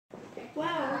like,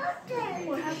 wow,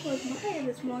 what happened with Maya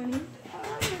this morning?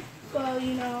 Well,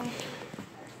 you know,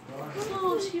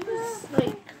 so she was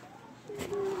like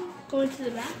going to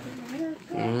the bathroom, right?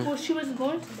 Mm-hmm. Well, she wasn't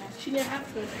going to the bathroom. She didn't have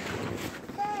to go there.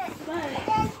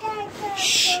 But,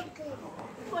 Shh.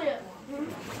 oh yeah.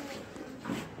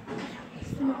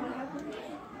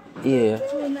 Yeah.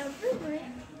 So in that room, right,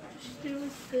 there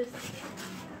was this,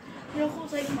 Miracle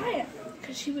was like, Maya,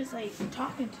 because she was like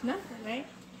talking to nothing, right?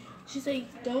 She's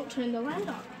like, don't turn the light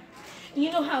on. And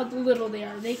you know how little they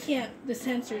are. They can't, the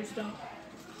sensors don't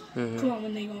come on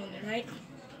when they go in there, right?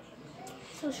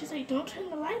 So she's like, don't turn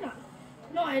the light on.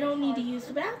 No, I don't need to use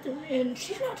the bathroom. And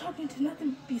she's not talking to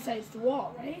nothing besides the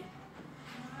wall, right?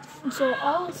 And so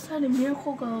all of a sudden,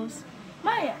 Miracle goes,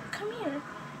 Maya, come here.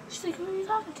 She's like, who are you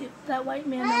talking to? That white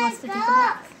man that wants to take a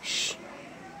bath. Shh.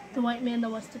 The white man that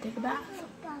wants to take a bath.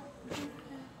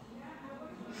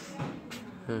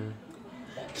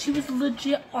 She was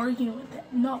legit arguing with it.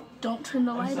 No, don't turn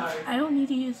the light on. I don't need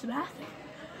to use the bathroom.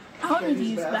 I don't need to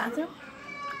use the bathroom.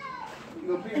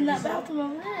 In that bathroom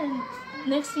over there, and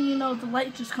next thing you know, the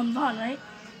light just comes on, right?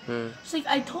 She's like,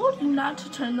 I told you not to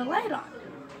turn the light on.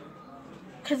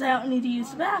 Because I don't need to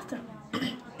use the bathroom.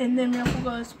 And then Miracle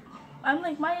goes, I'm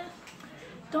like, Maya,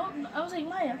 don't. I was like,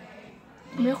 Maya.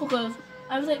 Miracle goes,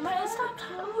 I was like, Maya, stop.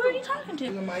 Who are you talking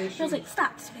to? She was like,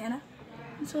 stop, Savannah.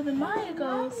 And so then Maya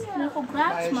goes, Miracle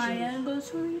grabs Maya and goes,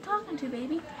 who are you talking to,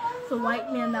 baby? The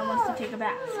white man that wants to take a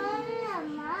bath.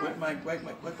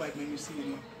 What white man you see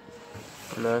in there?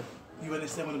 No. You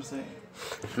understand what I'm saying?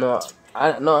 No,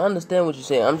 I understand what you're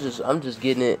saying. I'm just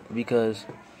getting it because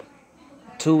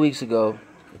 2 weeks ago,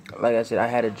 like I said, I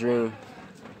had a dream,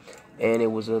 and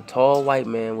it was a tall white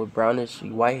man with brownish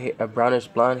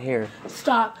blonde hair.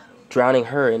 Stop. Drowning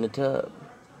her in the tub.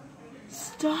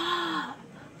 Stop.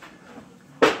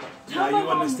 Now you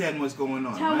understand what's going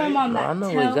on, Tell right? my mom that. I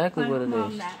know Tell exactly what it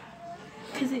mom is. that.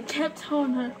 Because it kept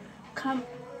telling her, come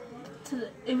to the,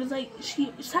 it was like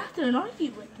she sat there and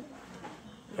argued with her.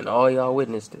 And all y'all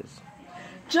witnessed this.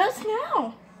 Just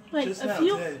now. Like Just a now,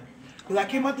 few. because I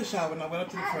came out the shower and I went up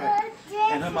to the front,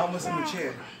 and her mom was in the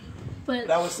chair. But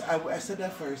I said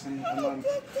that first, and her mom,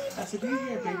 I said, do you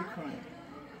hear a baby crying?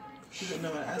 She said,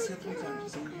 no. I asked her 3 times. She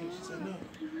said, you hear it? She said, no.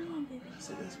 I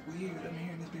said, that's weird. I'm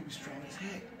hearing this baby strong as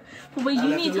heck. But wait,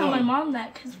 you need to tell my mom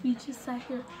that because we just sat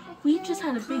here. We just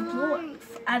had a big blow up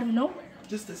out of nowhere.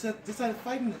 Just started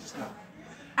fighting just now.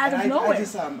 Out of nowhere. I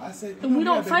said, and we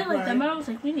don't fight like that. My mom was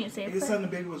like, we need to say a It's prayer. something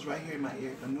the baby was right here in my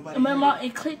ear. Nobody And my heard mom, it.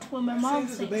 it clicked when my mom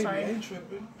said, said, baby, I sorry. ain't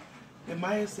tripping. And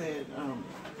Maya said, I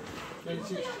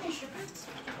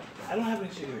don't have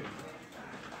any sugar.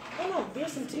 Oh no,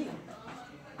 there's some tea.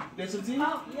 There's some tea?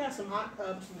 Oh, yeah, some hot,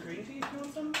 some green tea if you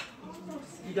want some.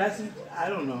 You got some? I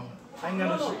don't know. I ain't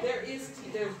got no sugar. There is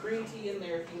tea. There's green tea in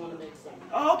there if you want to make some.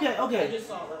 Oh, okay. I just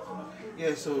saw that.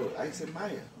 Yeah, so I said,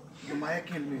 Maya. And Maya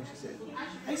came to me and she said,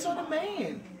 I saw the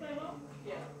man.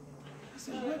 Yeah. I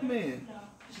said, what man?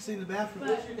 She said, the bathroom.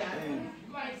 Where's your dad? And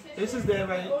this is their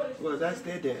right. Well, that's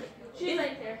their dad. She's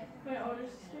right there. My older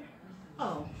sister.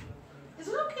 Oh. Is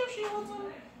it okay if she holds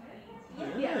on?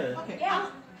 Yeah. Okay. Yeah.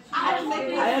 I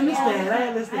understand. I I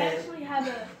understand. actually have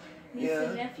a niece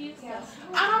and nephew. So.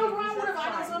 I don't have a problem with it. I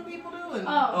know some people do. And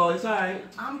Oh, it's all right.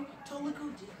 I'm totally cool.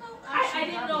 Do you know? I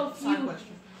didn't know if Side you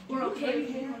question. were okay with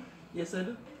me. Yes, I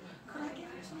do. Could I give you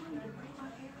some money to braid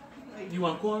my hair? You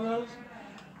want cornrows?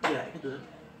 Yeah, I can do it.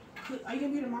 Are you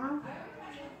gonna be tomorrow?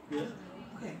 Yeah.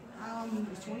 Okay.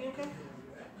 Is 20 okay?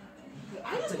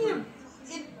 I just need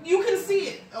it. You can see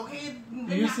it, okay?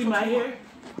 Do you see my hair?